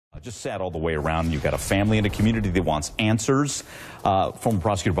Just sad all the way around. You've got a family and a community that wants answers. Former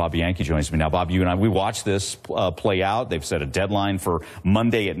prosecutor Bob Bianchi joins me now. Bob, you and I, we watched this play out. They've set a deadline for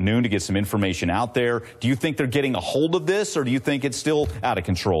Monday at noon to get some information out there. Do you think they're getting a hold of this, or do you think it's still out of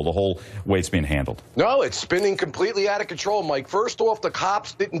control, the whole way it's being handled? No, it's spinning completely out of control, Mike. First off, the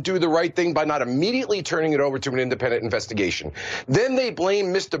cops didn't do the right thing by not immediately turning it over to an independent investigation. Then they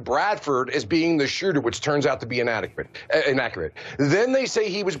blame Mr. Bradford as being the shooter, which turns out to be inaccurate. Then they say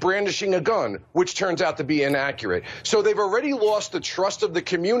he was brandishing a gun, which turns out to be inaccurate. So they've already lost the trust of the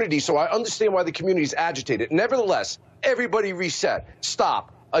community, so I understand why the community is agitated. Nevertheless, everybody reset.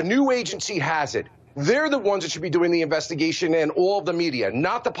 Stop. A new agency has it. They're the ones that should be doing the investigation, and all of the media,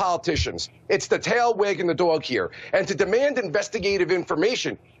 not the politicians. It's the tail wagging the dog here. And to demand investigative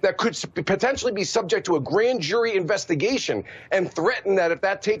information that could potentially be subject to a grand jury investigation and threaten that if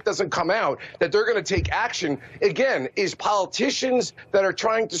that tape doesn't come out, that they're going to take action, again, is politicians that are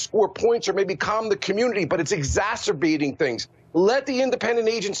trying to score points or maybe calm the community, but it's exacerbating things. Let the independent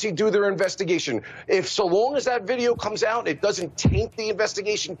agency do their investigation. If so long as that video comes out, it doesn't taint the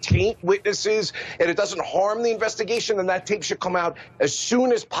investigation, taint witnesses, and it doesn't harm the investigation, then that tape should come out as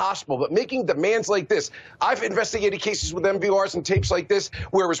soon as possible. But making demands like this, I've investigated cases with MVRs and tapes like this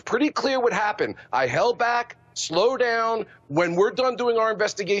where it was pretty clear what happened. I held back. Slow down. When we're done doing our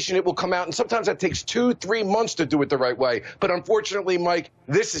investigation, it will come out. And sometimes that takes 2-3 months to do it the right way. But unfortunately, Mike,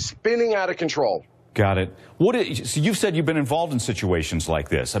 this is spinning out of control. Got it. So you've said you've been involved in situations like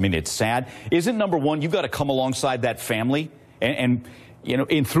this. I mean, it's sad. Isn't number one, you've got to come alongside that family and you know,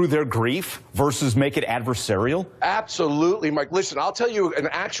 through their grief versus make it adversarial? Absolutely, Mike. Listen, I'll tell you an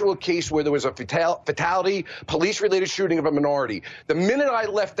actual case where there was a fatality, police-related shooting of a minority. The minute I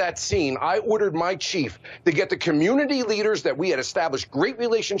left that scene, I ordered my chief to get the community leaders that we had established great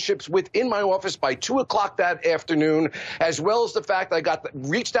relationships with in my office by 2 o'clock that afternoon, as well as the fact I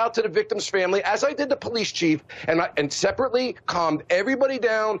reached out to the victim's family, as I did the police chief, and separately calmed everybody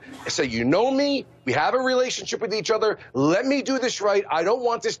down, say, you know me, we have a relationship with each other, let me do this right. I don't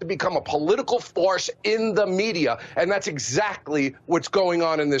want this to become a political farce in the media, and that's exactly what's going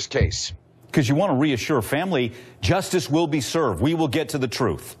on in this case. Because you want to reassure family, justice will be served. We will get to the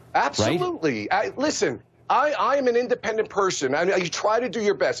truth. Absolutely. Right? Listen, I am an independent person. I mean, you try to do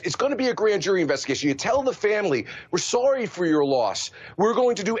your best. It's going to be a grand jury investigation. You tell the family, we're sorry for your loss. We're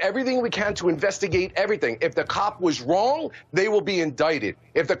going to do everything we can to investigate everything. If the cop was wrong, they will be indicted.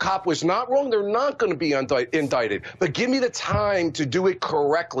 If the cop was not wrong, they're not going to be indicted. But give me the time to do it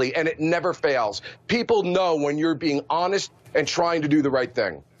correctly, and it never fails. People know when you're being honest and trying to do the right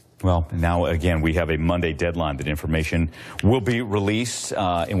thing. Well, now, again, we have a Monday deadline that information will be released,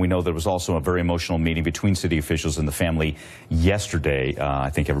 and we know there was also a very emotional meeting between city officials and the family yesterday.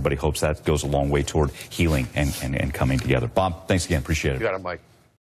 I think everybody hopes that goes a long way toward healing and coming together. Bob, thanks again. Appreciate it. You got it, Mike.